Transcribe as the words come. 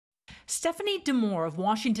Stephanie Demore of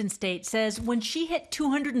Washington State says when she hit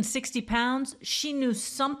 260 pounds, she knew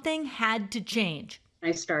something had to change.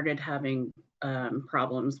 I started having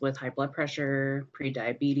problems with high blood pressure,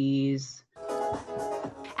 prediabetes.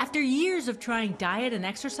 After years of trying diet and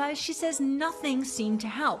exercise, she says nothing seemed to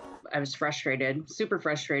help. I was frustrated, super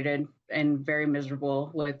frustrated, and very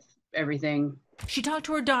miserable with everything. She talked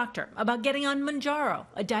to her doctor about getting on Mounjaro,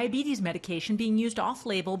 a diabetes medication being used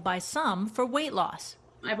off-label by some for weight loss.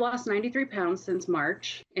 I've lost 93 pounds since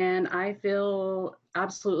March, and I feel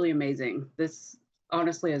absolutely amazing. This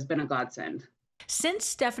honestly has been a godsend. Since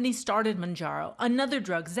Stephanie started Mounjaro, another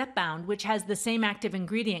drug, Zepbound, which has the same active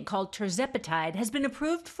ingredient called tirzepatide, has been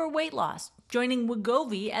approved for weight loss, joining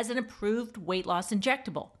Wegovy as an approved weight loss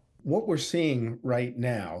injectable. What we're seeing right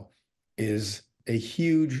now is a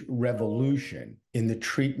huge revolution in the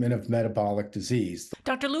treatment of metabolic disease.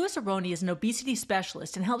 Dr. Louis Aroney is an obesity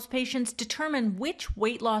specialist and helps patients determine which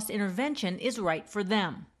weight loss intervention is right for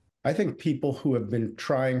them. I think people who have been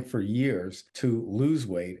trying for years to lose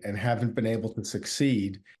weight and haven't been able to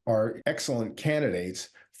succeed are excellent candidates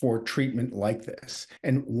for treatment like this.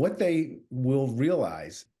 And what they will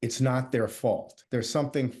realize, it's not their fault. There's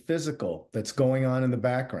something physical that's going on in the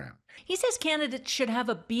background. He says candidates should have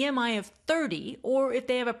a BMI of 30, or if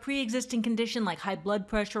they have a pre-existing condition like high blood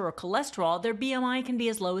pressure or cholesterol, their BMI can be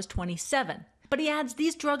as low as 27. But he adds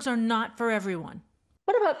these drugs are not for everyone.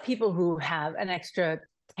 What about people who have an extra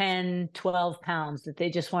 10, 12 pounds that they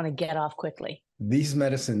just want to get off quickly? These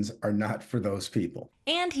medicines are not for those people.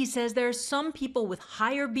 And he says there are some people with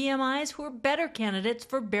higher BMIs who are better candidates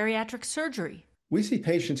for bariatric surgery. We see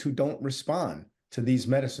patients who don't respond to these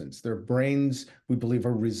medicines. Their brains, we believe,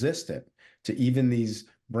 are resistant to even these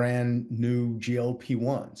brand new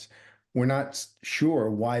GLP-1s. We're not sure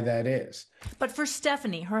why that is. But for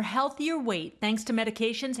Stephanie, her healthier weight, thanks to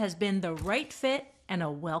medications, has been the right fit and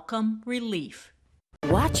a welcome relief.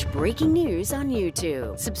 Watch breaking news on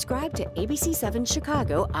YouTube. Subscribe to ABC7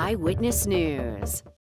 Chicago Eyewitness News.